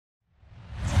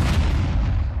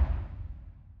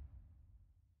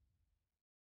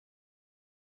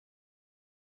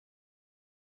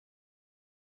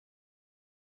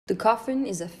The Coffin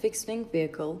is a fixed-wing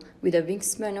vehicle with a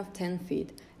wingspan of 10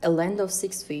 feet, a length of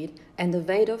 6 feet, and a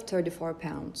weight of 34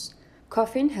 pounds.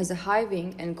 Coffin has a high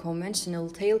wing and conventional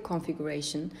tail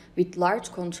configuration with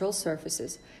large control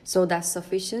surfaces so that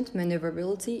sufficient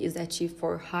maneuverability is achieved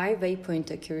for high waypoint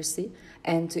accuracy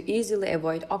and to easily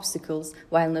avoid obstacles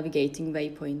while navigating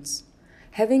waypoints.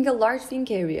 Having a large wing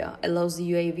area allows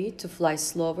the UAV to fly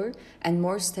slower and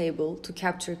more stable to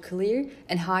capture clear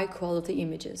and high-quality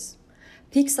images.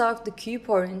 Pixar the Cube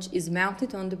Orange is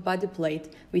mounted on the body plate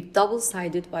with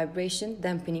double-sided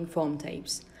vibration-dampening foam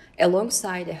tapes.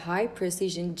 Alongside a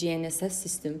high-precision GNSS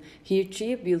system, here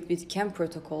 3 built with CAM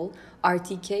protocol,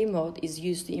 RTK mode is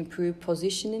used to improve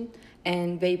positioning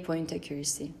and waypoint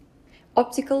accuracy.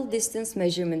 Optical distance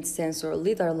measurement sensor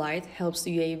LiDAR light helps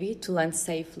the UAV to land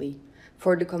safely.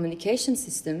 For the communication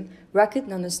system, Rocket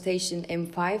Nanostation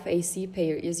M5 AC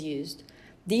pair is used.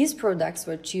 These products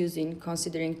were chosen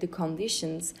considering the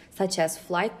conditions such as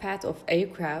flight path of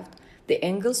aircraft, the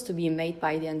angles to be made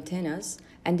by the antennas,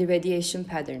 and the radiation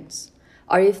patterns.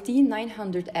 RFD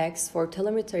 900X for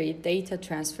telemetry data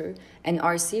transfer and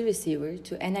RC receiver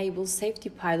to enable safety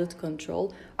pilot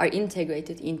control are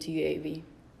integrated into UAV.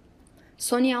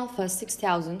 Sony Alpha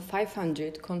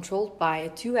 6500 controlled by a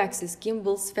 2-axis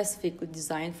gimbal specifically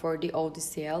designed for the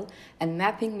ODCL and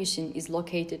mapping mission is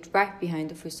located right behind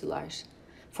the fuselage.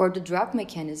 For the drop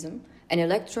mechanism, an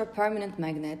electro-permanent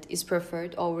magnet is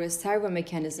preferred over a servo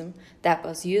mechanism that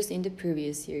was used in the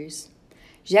previous years.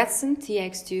 Jetson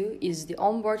TX2 is the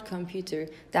onboard computer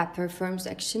that performs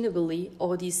actionably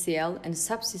ODCL and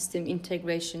subsystem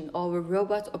integration over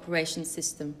robot operation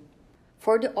system.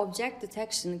 For the object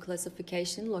detection,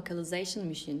 classification, localization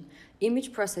mission,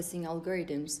 image processing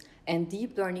algorithms, and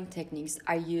deep learning techniques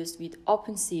are used with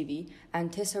OpenCV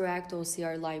and Tesseract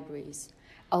OCR libraries.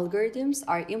 Algorithms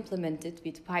are implemented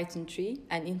with Python 3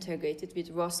 and integrated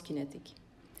with ROS Kinetic.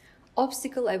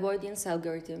 Obstacle avoidance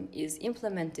algorithm is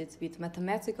implemented with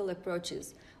mathematical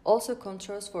approaches. Also,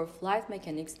 controls for flight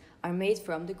mechanics are made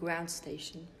from the ground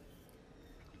station.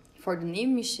 For the new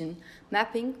mission,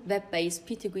 mapping web-based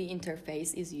P2G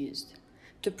interface is used.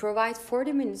 To provide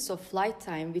 40 minutes of flight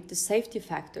time with the safety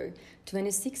factor,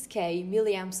 26K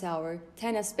mAh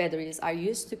 10S batteries are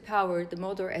used to power the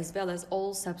motor as well as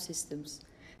all subsystems.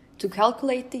 To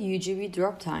calculate the UGV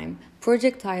drop time,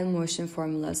 projectile motion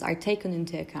formulas are taken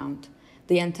into account.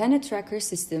 The antenna tracker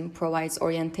system provides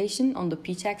orientation on the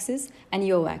pitch axis and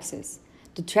yaw axis.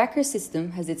 The tracker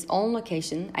system has its own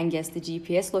location and gets the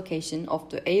GPS location of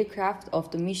the aircraft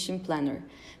of the mission planner.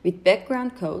 With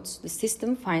background codes, the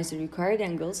system finds the required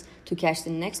angles to catch the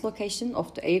next location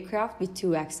of the aircraft with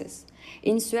 2 axes.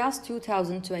 In SUAS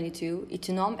 2022,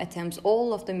 ITUNOM attempts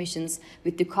all of the missions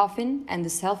with the coffin and the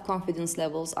self-confidence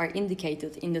levels are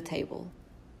indicated in the table.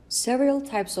 Several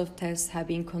types of tests have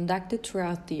been conducted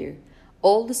throughout the year.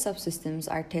 All the subsystems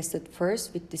are tested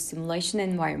first with the simulation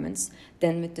environments,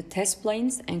 then with the test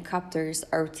planes and copters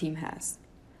our team has.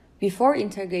 Before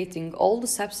integrating all the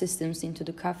subsystems into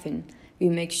the coffin, we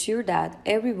make sure that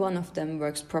every one of them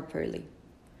works properly.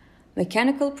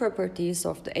 Mechanical properties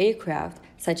of the aircraft,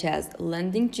 such as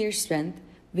landing gear strength,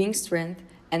 wing strength,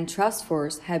 and thrust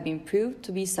force have been proved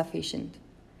to be sufficient.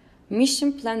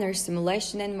 Mission Planner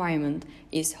simulation environment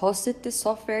is hosted to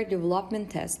software development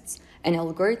tests and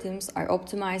algorithms are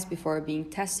optimized before being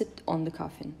tested on the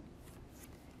coffin.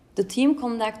 The team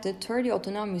conducted 30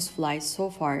 autonomous flights so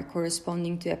far,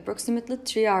 corresponding to approximately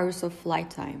 3 hours of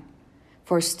flight time.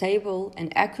 For stable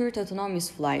and accurate autonomous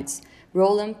flights,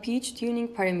 roll and pitch tuning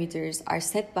parameters are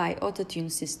set by auto-tune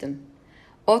system.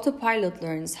 Autopilot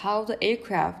learns how the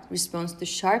aircraft responds to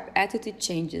sharp attitude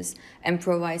changes and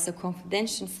provides a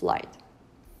confidential flight.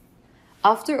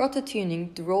 After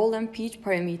auto-tuning the roll and pitch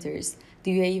parameters,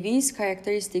 the UAV's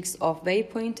characteristics of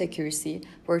waypoint accuracy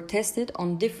were tested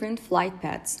on different flight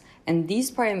paths, and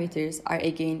these parameters are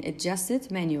again adjusted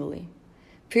manually.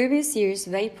 Previous year's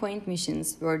waypoint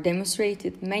missions were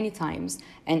demonstrated many times,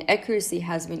 and accuracy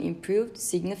has been improved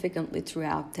significantly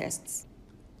throughout tests.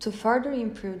 To further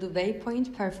improve the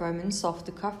waypoint performance of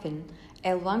the coffin,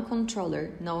 L1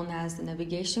 controller, known as the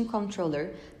navigation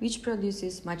controller, which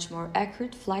produces much more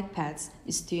accurate flight paths,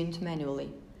 is tuned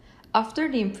manually.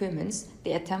 After the improvements,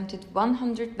 the attempted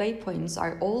 100 waypoints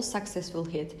are all successful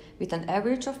hit with an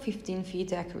average of 15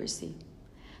 feet accuracy.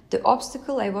 The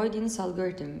obstacle avoidance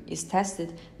algorithm is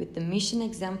tested with the mission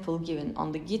example given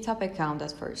on the GitHub account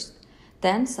at first.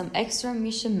 Then some extra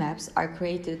mission maps are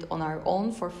created on our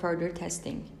own for further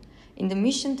testing. In the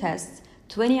mission tests,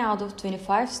 20 out of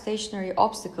 25 stationary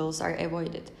obstacles are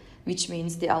avoided, which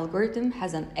means the algorithm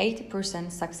has an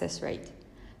 80% success rate.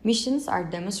 Missions are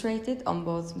demonstrated on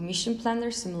both mission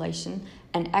planner simulation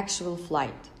and actual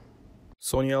flight.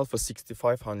 Sony Alpha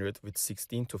 6500 with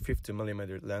 16 to 50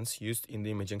 mm lens used in the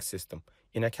imaging system.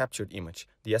 In a captured image,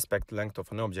 the aspect length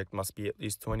of an object must be at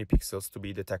least 20 pixels to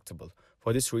be detectable.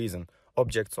 For this reason,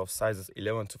 objects of sizes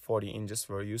 11 to 40 inches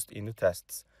were used in the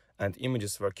tests, and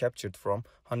images were captured from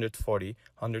 140,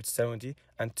 170,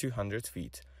 and 200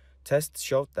 feet. Tests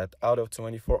showed that out of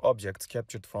 24 objects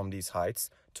captured from these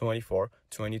heights, 24,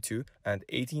 22, and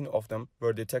 18 of them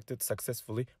were detected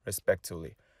successfully,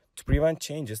 respectively. To prevent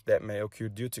changes that may occur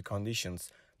due to conditions,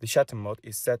 the shutter mode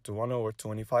is set to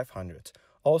 1/2500.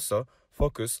 Also,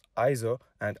 focus, ISO,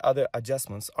 and other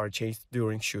adjustments are changed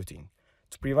during shooting.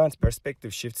 To prevent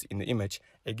perspective shifts in the image,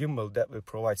 a gimbal that will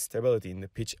provide stability in the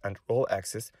pitch and roll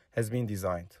axis has been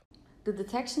designed. The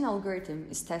detection algorithm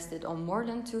is tested on more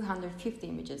than 250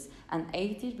 images, and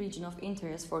 80 regions of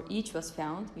interest for each was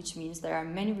found, which means there are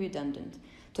many redundant.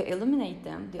 To eliminate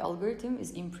them, the algorithm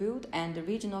is improved and the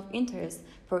region of interest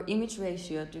per image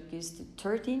ratio decreased to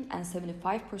 13, and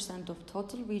 75% of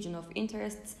total region of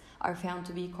interests are found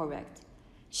to be correct.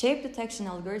 Shape detection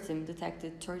algorithm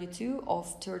detected 32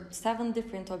 of 37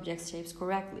 different object shapes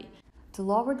correctly. To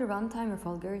lower the runtime of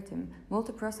algorithm,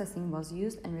 multiprocessing was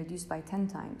used and reduced by 10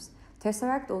 times.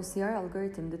 Tesseract OCR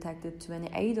algorithm detected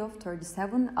 28 of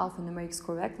 37 alphanumerics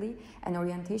correctly, and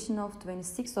orientation of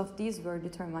 26 of these were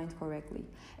determined correctly.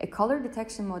 A color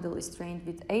detection model is trained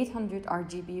with 800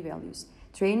 RGB values.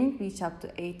 Training reached up to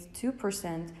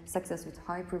 82% success with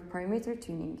hyperparameter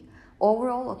tuning.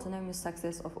 Overall autonomous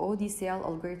success of ODCL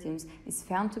algorithms is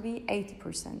found to be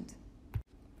 80%.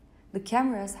 The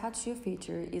camera's hot shoe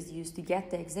feature is used to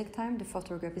get the exact time the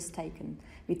photograph is taken.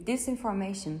 With this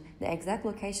information, the exact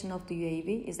location of the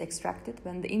UAV is extracted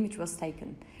when the image was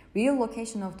taken. Real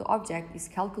location of the object is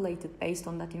calculated based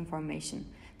on that information.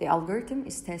 The algorithm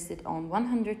is tested on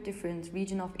 100 different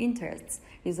regions of interests.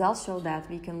 Results show that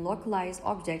we can localize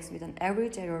objects with an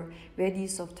average error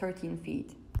radius of 13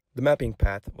 feet. The mapping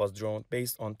path was drawn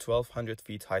based on 1200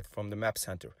 feet height from the map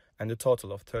center, and a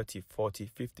total of 30, 40,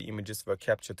 50 images were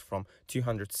captured from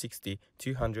 260,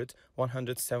 200,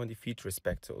 170 feet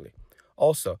respectively.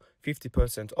 Also,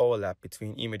 50% overlap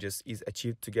between images is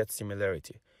achieved to get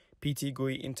similarity. PT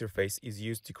GUI interface is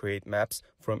used to create maps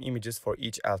from images for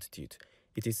each altitude.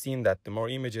 It is seen that the more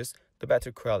images, the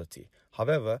better quality.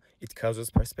 However, it causes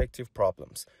perspective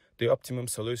problems. The optimum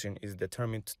solution is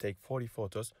determined to take 40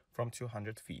 photos from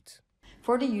 200 feet.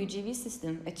 For the UGV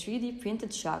system, a 3D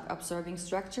printed shock-absorbing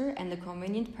structure and a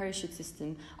convenient parachute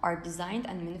system are designed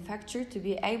and manufactured to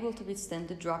be able to withstand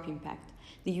the drop impact.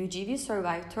 The UGV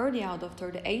survived 30 out of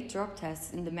 38 drop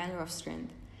tests in the manner of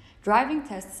strength. Driving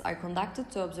tests are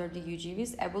conducted to observe the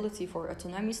UGV's ability for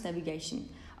autonomous navigation.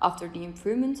 After the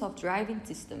improvement of driving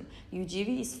system,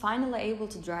 UGV is finally able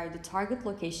to drive the target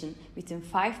location within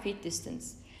 5 feet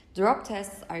distance. Drop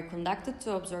tests are conducted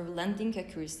to observe landing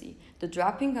accuracy. The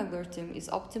dropping algorithm is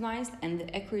optimized and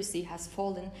the accuracy has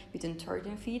fallen within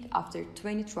 13 feet after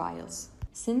 20 trials.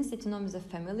 Since ITUNOM is a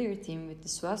familiar team with the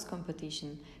SUAS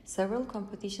competition, several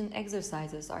competition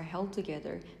exercises are held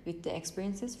together with the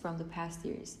experiences from the past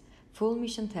years. Full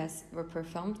mission tests were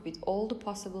performed with all the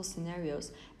possible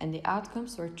scenarios, and the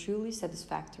outcomes were truly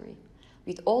satisfactory.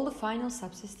 With all the final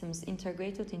subsystems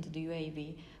integrated into the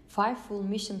UAV, 5 full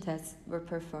mission tests were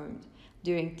performed.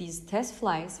 During these test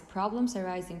flights, problems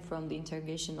arising from the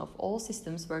integration of all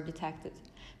systems were detected.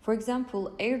 For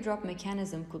example, airdrop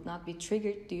mechanism could not be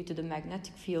triggered due to the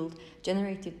magnetic field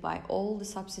generated by all the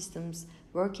subsystems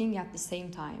working at the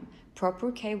same time.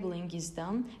 Proper cabling is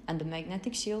done and the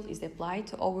magnetic shield is applied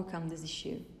to overcome this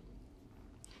issue.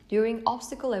 During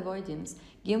obstacle avoidance,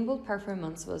 gimbal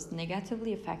performance was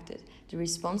negatively affected. The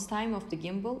response time of the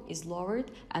gimbal is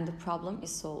lowered and the problem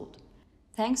is solved.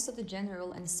 Thanks to the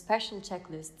general and special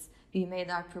checklists, we made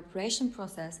our preparation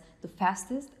process the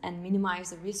fastest and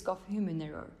minimized the risk of human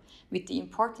error. With the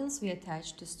importance we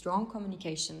attached to strong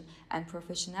communication and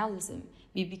professionalism,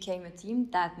 we became a team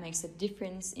that makes a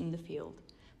difference in the field.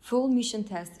 Full mission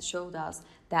tests showed us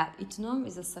that ITUNOM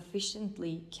is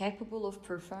sufficiently capable of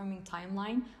performing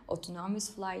timeline, autonomous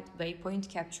flight, waypoint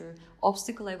capture,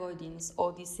 obstacle avoidance,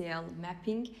 ODCL,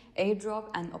 mapping, airdrop,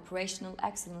 and operational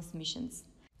excellence missions.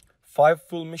 5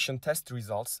 full mission test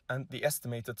results and the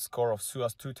estimated score of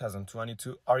SUAS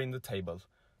 2022 are in the table.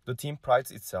 The team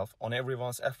prides itself on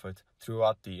everyone's effort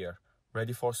throughout the year.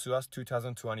 Ready for SUAS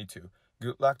 2022.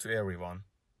 Good luck to everyone.